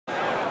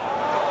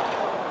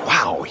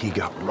he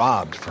got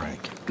robbed, Frank.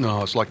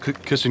 No, it's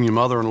like kissing your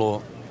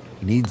mother-in-law.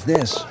 He needs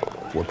this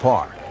for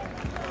par.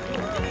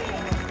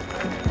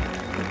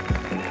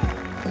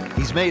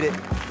 He's made it.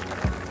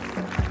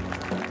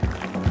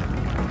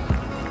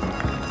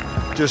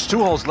 Just 2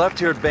 holes left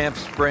here at Banff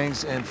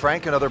Springs, and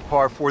Frank, another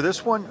par 4.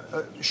 This one,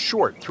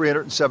 short,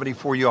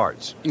 374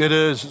 yards. It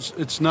is.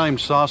 It's named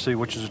Sarcee,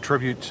 which is a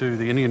tribute to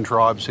the Indian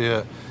tribes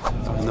here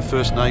in the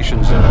First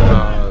Nations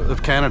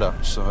of Canada.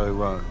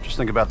 So just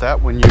think about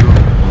that when you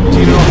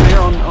tee it off here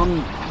on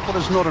what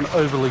is not an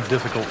overly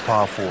difficult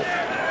par 4.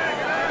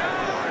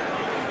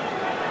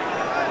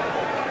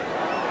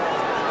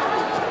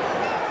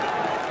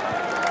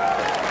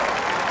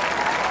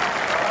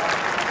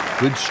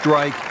 Good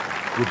strike,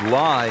 good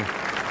lie,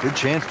 good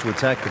chance to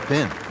attack the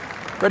pin.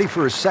 Ready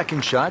for his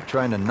second shot,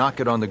 trying to knock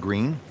it on the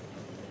green.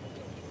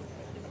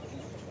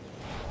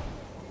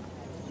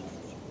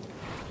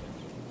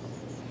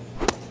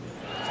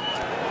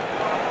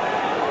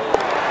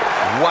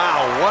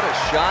 Wow, what a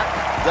shot.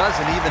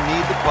 Doesn't even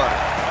need the putter.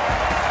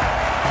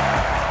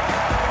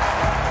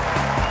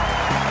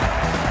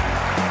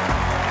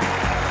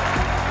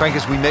 Frank,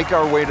 as we make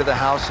our way to the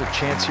house, a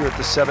chance here at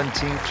the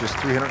 17th, just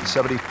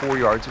 374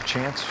 yards, a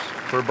chance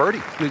for a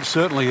birdie. It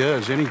certainly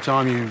is.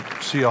 Anytime you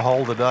see a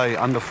hole today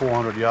under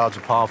 400 yards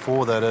of par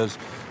 4, that is,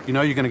 you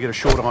know you're going to get a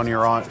short on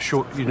your iron.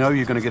 You know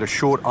you're going to get a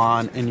short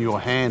iron in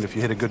your hand if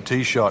you hit a good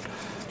tee shot.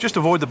 Just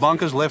avoid the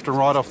bunkers left and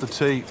right off the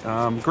tee.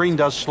 Green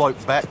does slope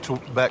back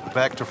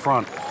to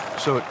front,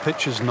 so it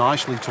pitches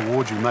nicely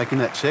towards you, making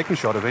that second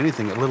shot, if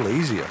anything, a little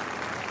easier.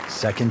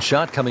 Second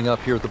shot coming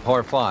up here at the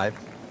par 5.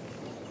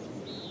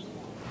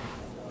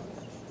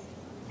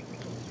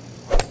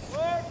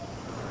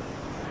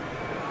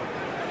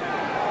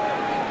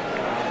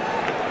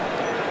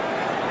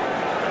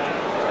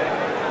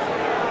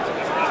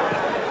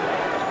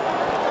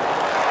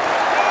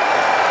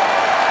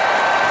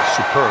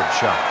 Superb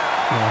shot.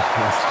 Yeah,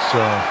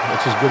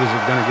 that's as good as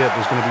it's going to get.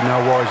 There's going to be no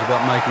worries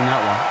about making that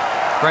one.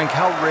 Frank,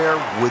 how rare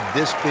would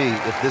this be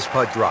if this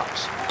putt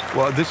drops?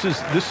 Well, this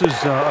is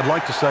I'd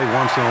like to say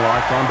once in a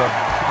lifetime, but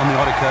on the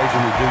odd occasion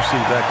we do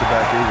see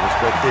back-to-back eagles,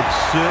 but it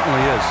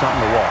certainly is something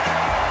to watch.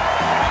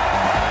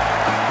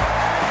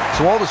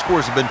 So all the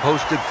scores have been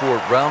posted for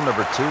round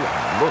number 2,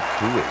 and look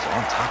who is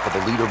on top of the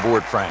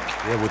leaderboard, Frank.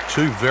 Yeah, with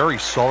 2 very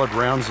solid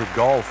rounds of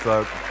golf.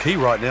 Key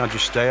right now,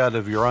 just stay out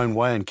of your own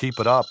way and keep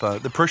it up.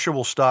 The pressure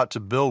will start to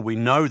build. We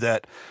know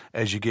that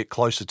as you get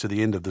closer to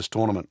the end of this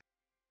tournament.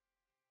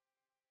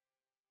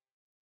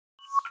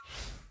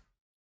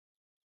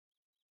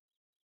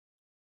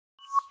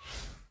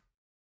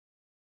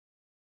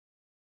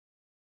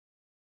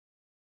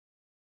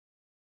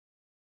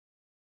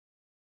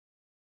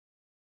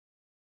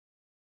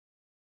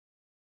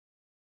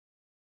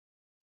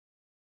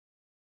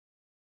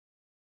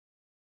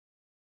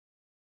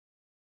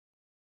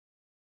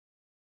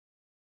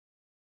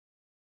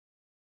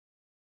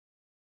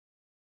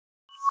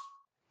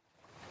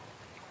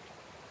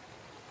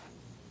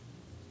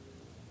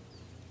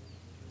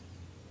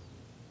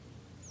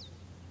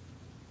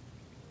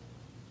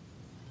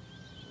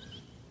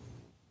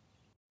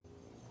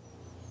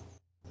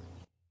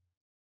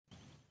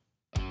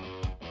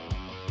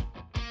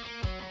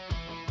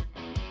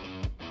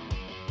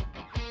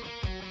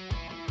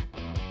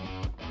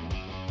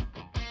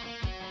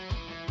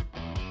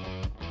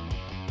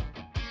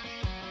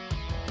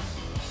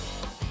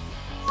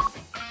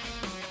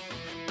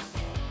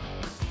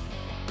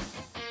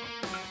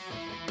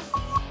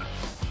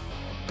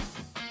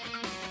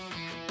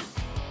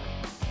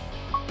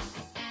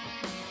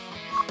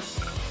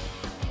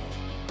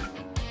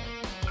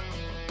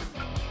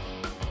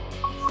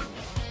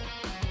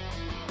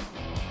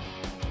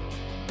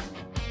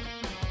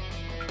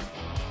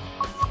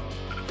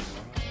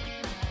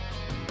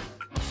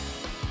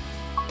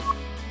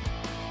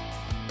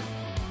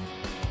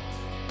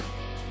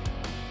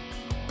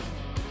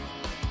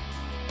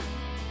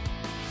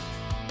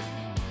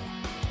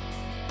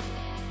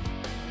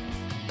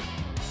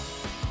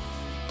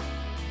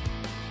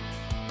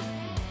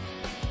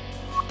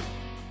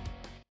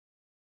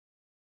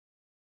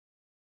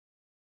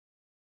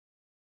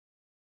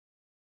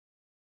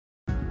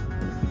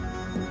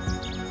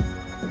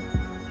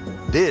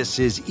 This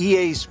is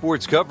EA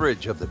Sports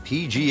coverage of the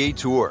PGA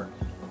Tour.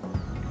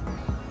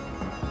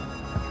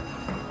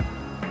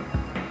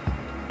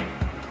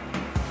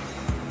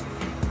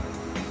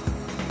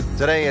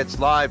 Today it's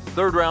live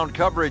third round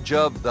coverage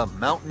of the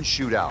Mountain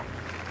Shootout.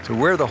 To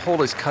where the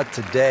hole is cut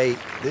today,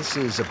 this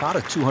is about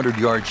a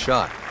 200-yard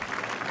shot.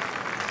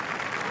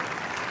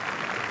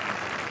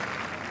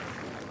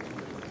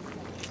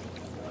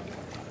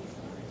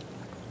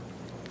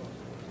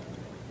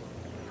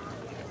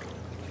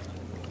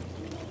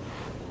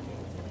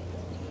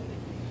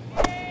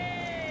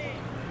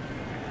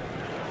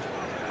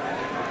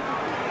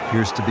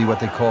 Appears to be what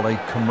they call a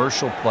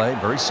commercial play.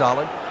 Very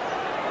solid.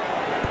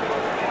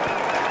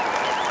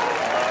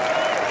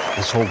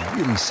 This hole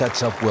really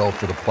sets up well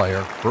for the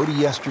player. Birdie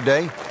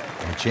yesterday,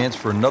 and a chance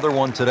for another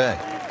one today.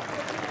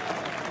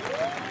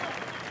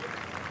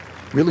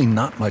 Really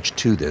not much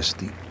to this.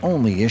 The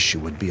only issue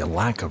would be a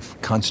lack of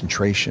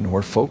concentration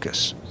or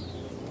focus.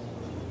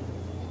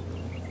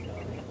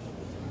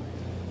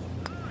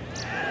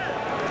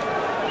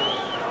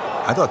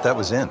 I thought that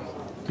was in.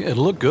 Yeah, it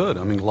looked good.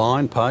 I mean,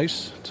 line,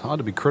 pace, it's hard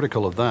to be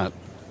critical of that.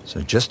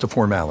 So just a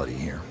formality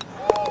here.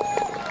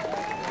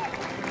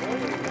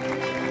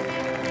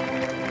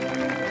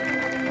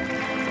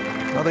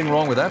 Nothing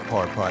wrong with that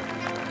par putt.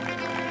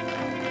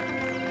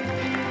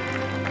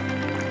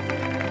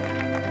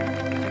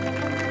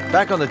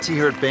 Back on the tee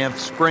here at Banff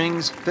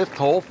Springs, 5th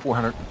hole,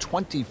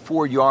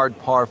 424-yard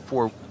par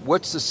 4.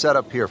 What's the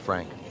setup here,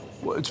 Frank?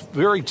 Well, it's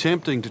very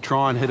tempting to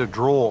try and hit a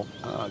draw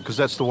because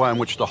that's the way in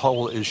which the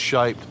hole is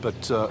shaped.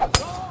 But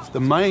the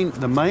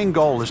main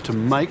goal is to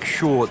make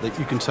sure that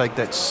you can take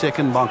that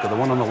second bunker, the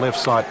one on the left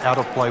side, out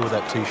of play with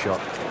that tee shot.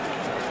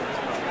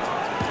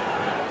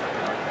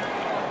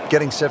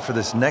 Getting set for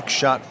this next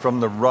shot from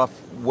the rough,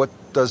 what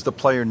does the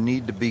player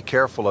need to be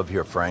careful of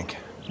here, Frank?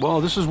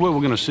 Well, this is where we're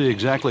going to see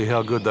exactly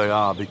how good they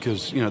are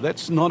because, you know,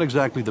 that's not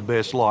exactly the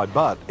best lie,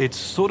 but it's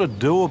sort of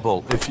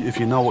doable if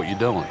you know what you're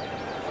doing.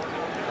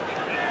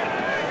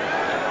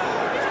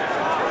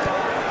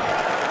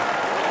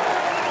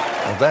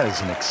 Well, that is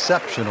an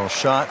exceptional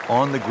shot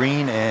on the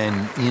green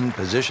and in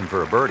position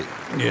for a birdie.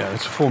 Yeah,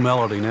 it's a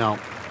formality now.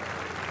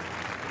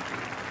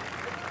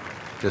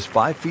 Just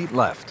 5 feet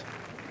left.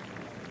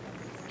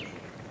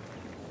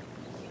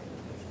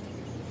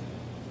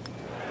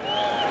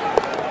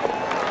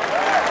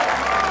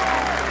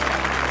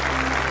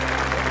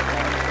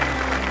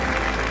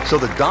 So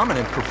the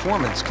dominant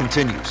performance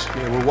continues.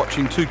 Yeah, we're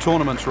watching two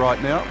tournaments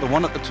right now, the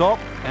one at the top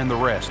and the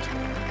rest.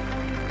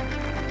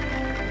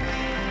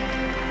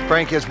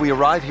 Frank, as we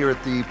arrive here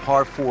at the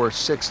par 4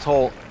 6th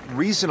hole,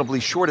 reasonably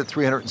short at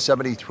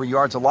 373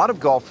 yards, a lot of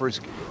golfers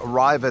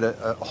arrive at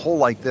a hole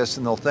like this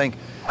and they'll think,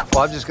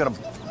 well, I'm just going to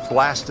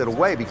blast it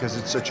away because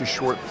it's such a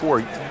short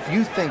 4.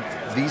 You think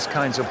these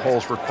kinds of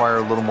holes require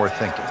a little more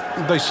thinking?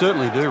 They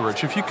certainly do,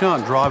 Rich. If you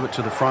can't drive it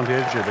to the front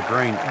edge of the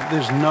green,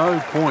 there's no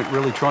point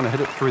really trying to hit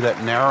it through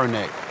that narrow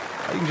neck.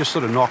 You can just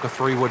sort of knock a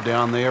 3-wood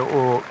down there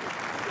or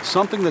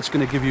something that's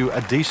going to give you a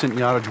decent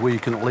yardage where you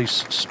can at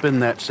least spin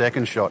that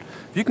second shot.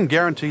 If you can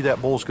guarantee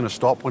that ball's going to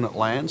stop when it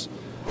lands,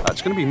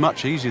 it's going to be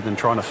much easier than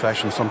trying to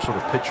fashion some sort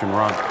of pitch and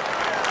run.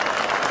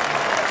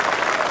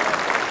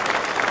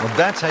 Well,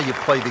 that's how you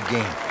play the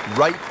game,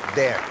 right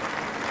there.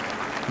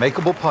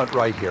 Makeable putt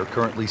right here,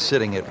 currently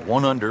sitting at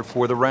 1 under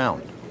for the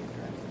round.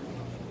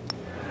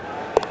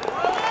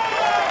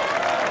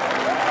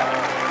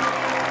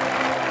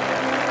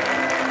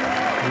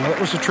 And that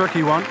was a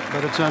tricky one,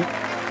 but it's in.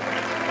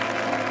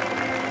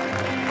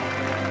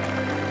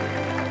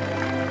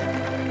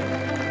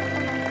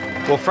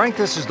 Well, Frank,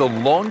 this is the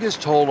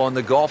longest hole on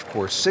the golf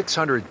course,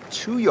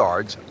 602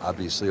 yards,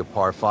 obviously a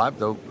par 5,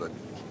 though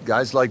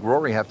guys like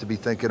Rory have to be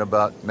thinking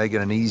about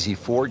making an easy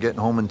 4, getting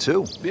home in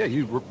 2. Yeah,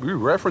 you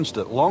referenced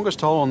it. Longest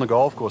hole on the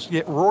golf course.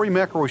 Yet Rory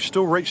McIlroy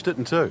still reached it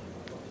in 2.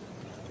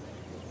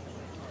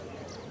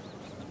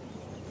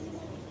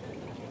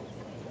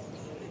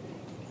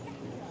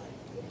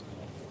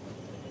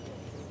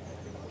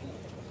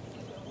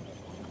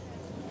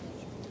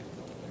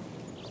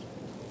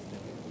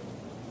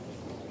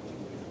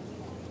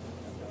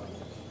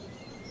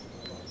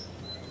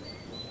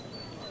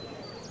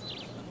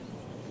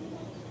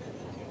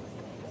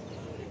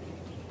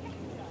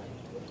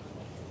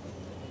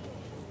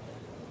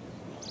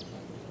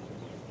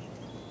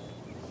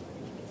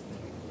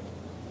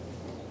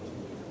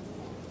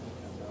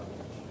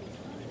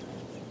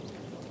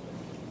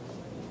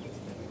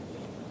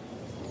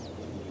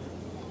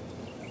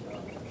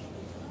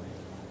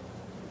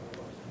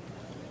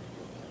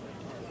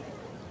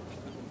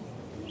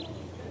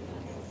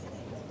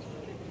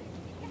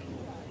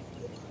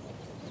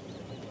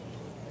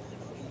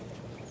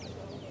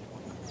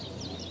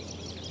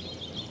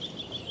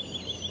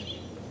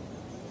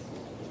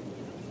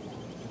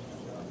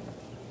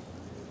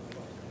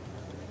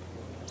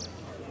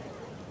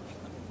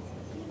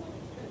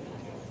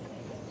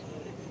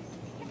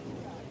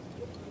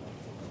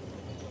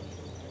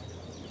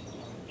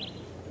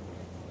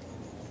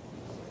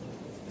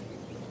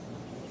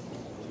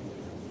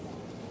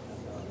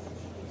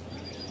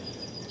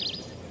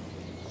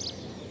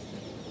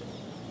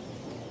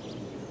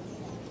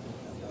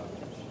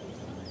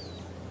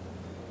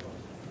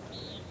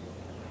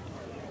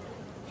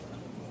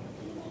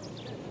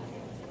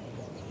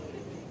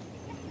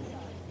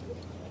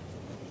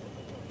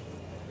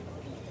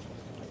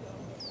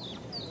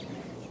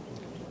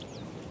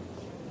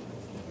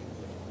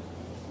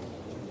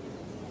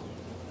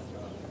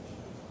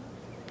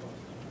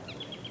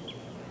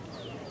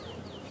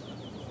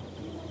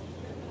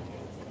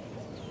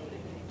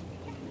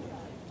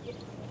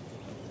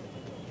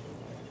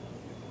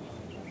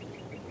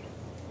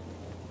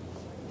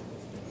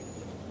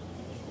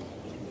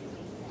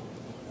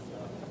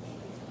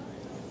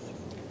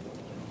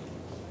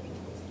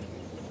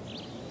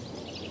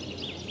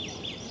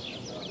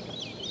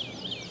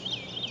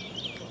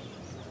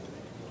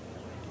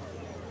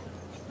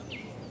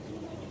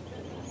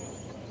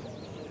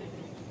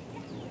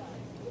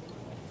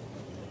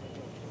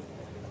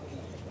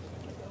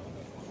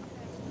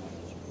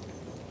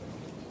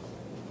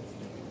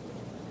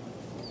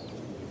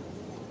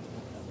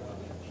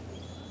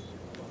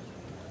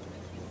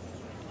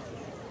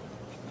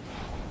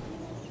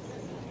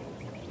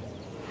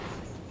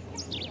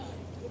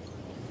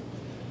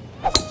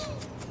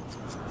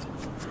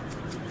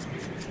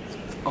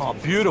 Oh,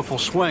 beautiful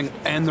swing,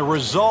 and the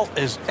result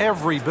is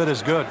every bit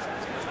as good.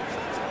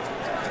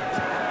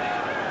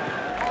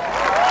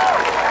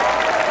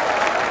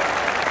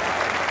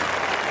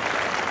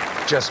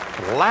 Just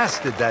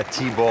blasted that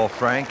tee ball,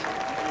 Frank.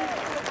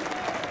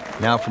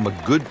 Now from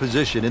a good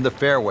position in the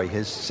fairway,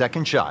 his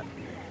second shot.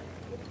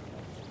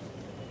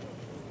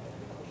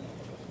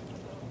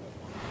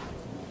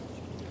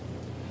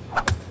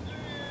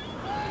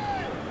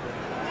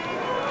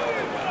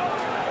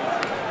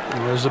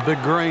 There's a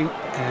big green,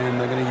 and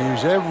they're going to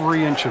use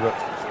every inch of it.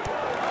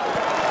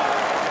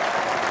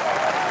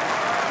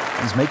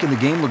 He's making the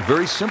game look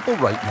very simple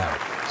right now.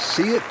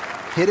 See it,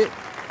 hit it,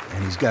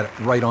 and he's got it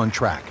right on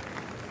track.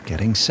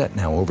 Getting set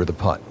now over the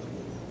putt.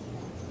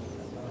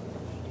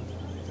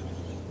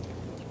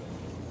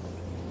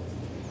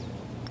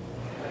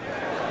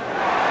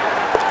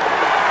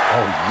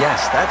 Oh,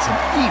 yes, that's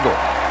an eagle.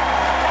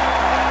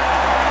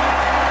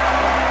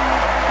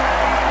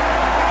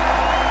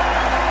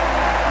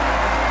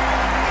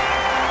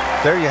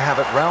 There you have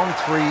it. Round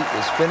 3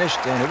 is finished,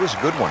 and it was a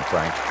good one,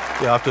 Frank.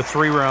 Yeah, after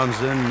 3 rounds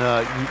in,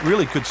 you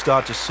really could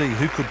start to see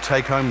who could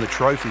take home the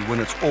trophy when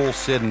it's all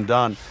said and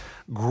done.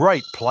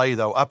 Great play,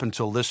 though, up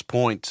until this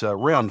point.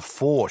 Round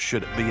 4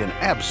 should be an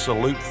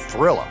absolute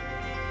thriller.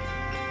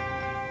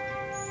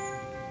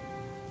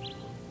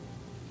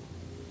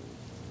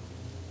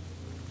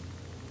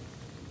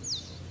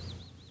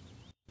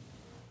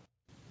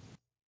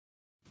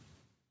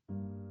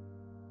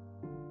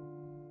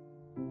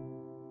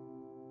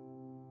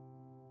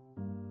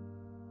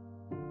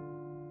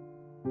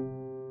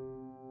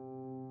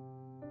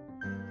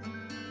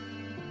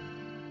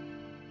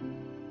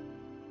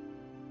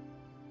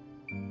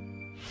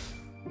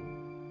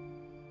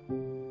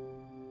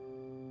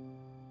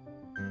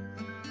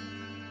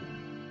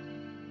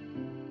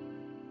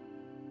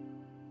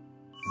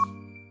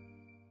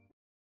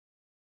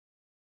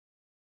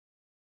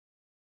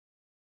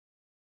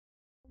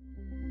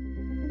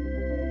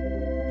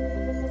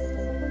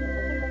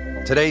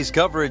 Today's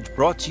coverage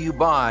brought to you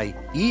by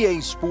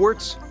EA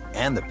Sports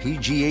and the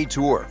PGA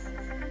Tour.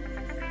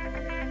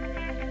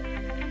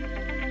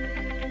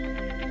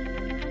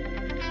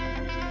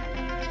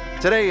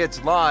 Today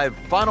it's live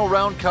final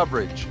round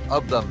coverage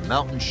of the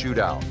Mountain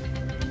Shootout.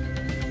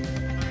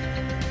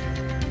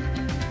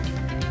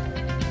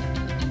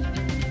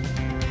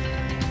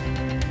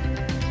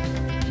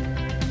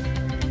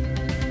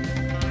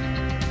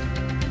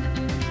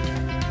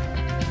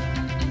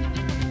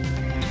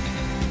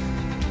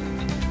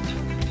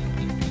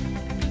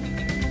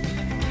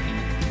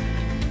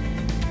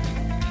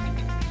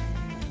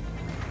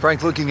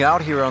 Frank, looking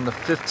out here on the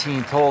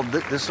 15th hole,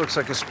 this looks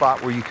like a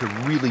spot where you could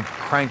really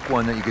crank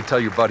one that you could tell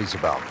your buddies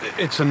about.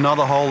 It's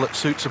another hole that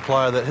suits a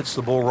player that hits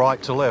the ball right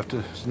to left.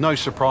 It's no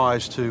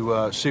surprise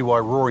to see why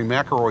Rory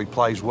McIlroy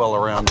plays well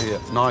around here.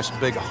 Nice,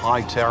 big,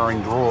 high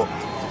towering draw.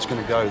 It's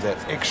going to go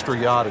that extra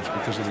yardage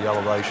because of the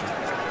elevation.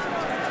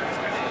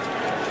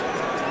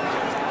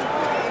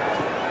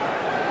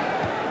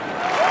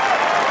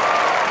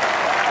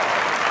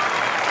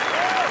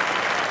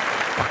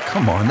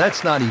 Come on,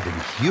 that's not even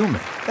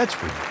human.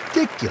 That's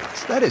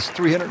ridiculous. That is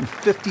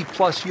 350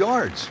 plus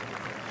yards.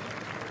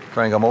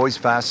 Frank, I'm always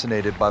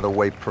fascinated by the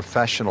way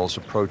professionals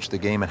approach the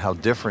game and how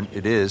different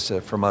it is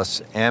from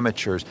us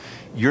amateurs.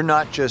 You're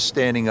not just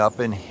standing up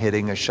and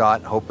hitting a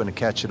shot, hoping to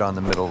catch it on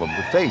the middle of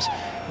the face.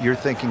 You're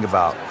thinking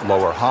about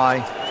lower high,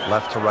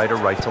 left to right, or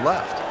right to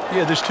left.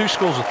 Yeah, there's 2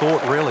 schools of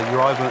thought, really.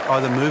 You're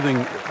either moving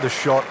the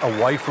shot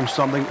away from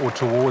something or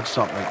towards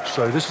something.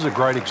 So this is a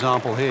great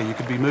example here. You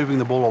could be moving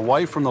the ball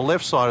away from the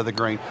left side of the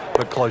green,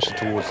 but closer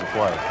towards the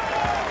flag.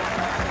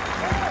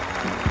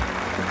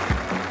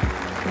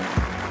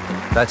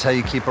 That's how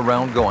you keep a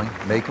round going.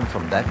 Make them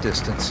from that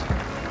distance.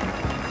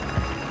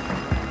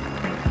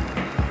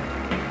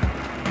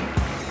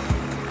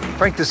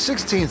 Frank, the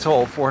 16th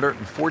hole,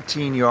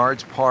 414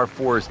 yards, par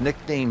 4, is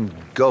nicknamed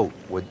GOAT.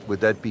 Would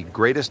that be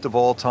greatest of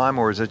all time,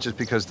 or is it just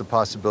because the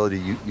possibility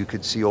you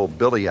could see old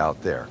Billy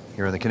out there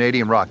here in the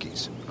Canadian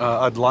Rockies?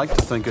 I'd like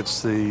to think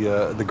it's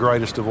the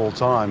greatest of all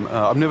time.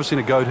 I've never seen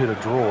a GOAT hit a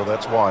draw,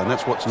 that's why, and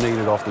that's what's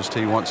needed off this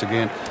tee once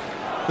again.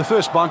 The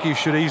first bunkie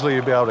should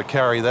easily be able to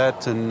carry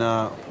that, and,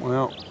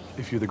 well,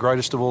 if you're the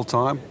greatest of all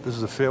time, this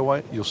is a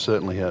fairway, you'll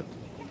certainly hit.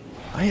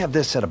 I have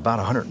this at about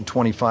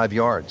 125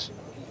 yards.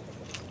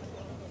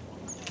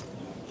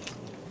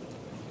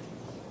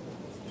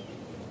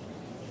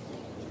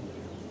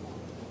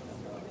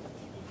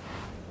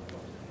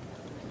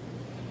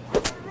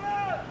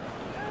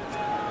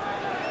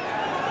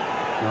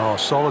 Oh,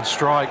 solid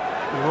strike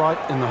right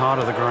in the heart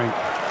of the green.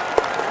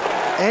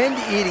 And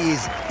it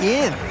is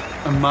in.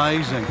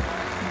 Amazing.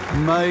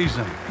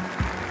 Amazing.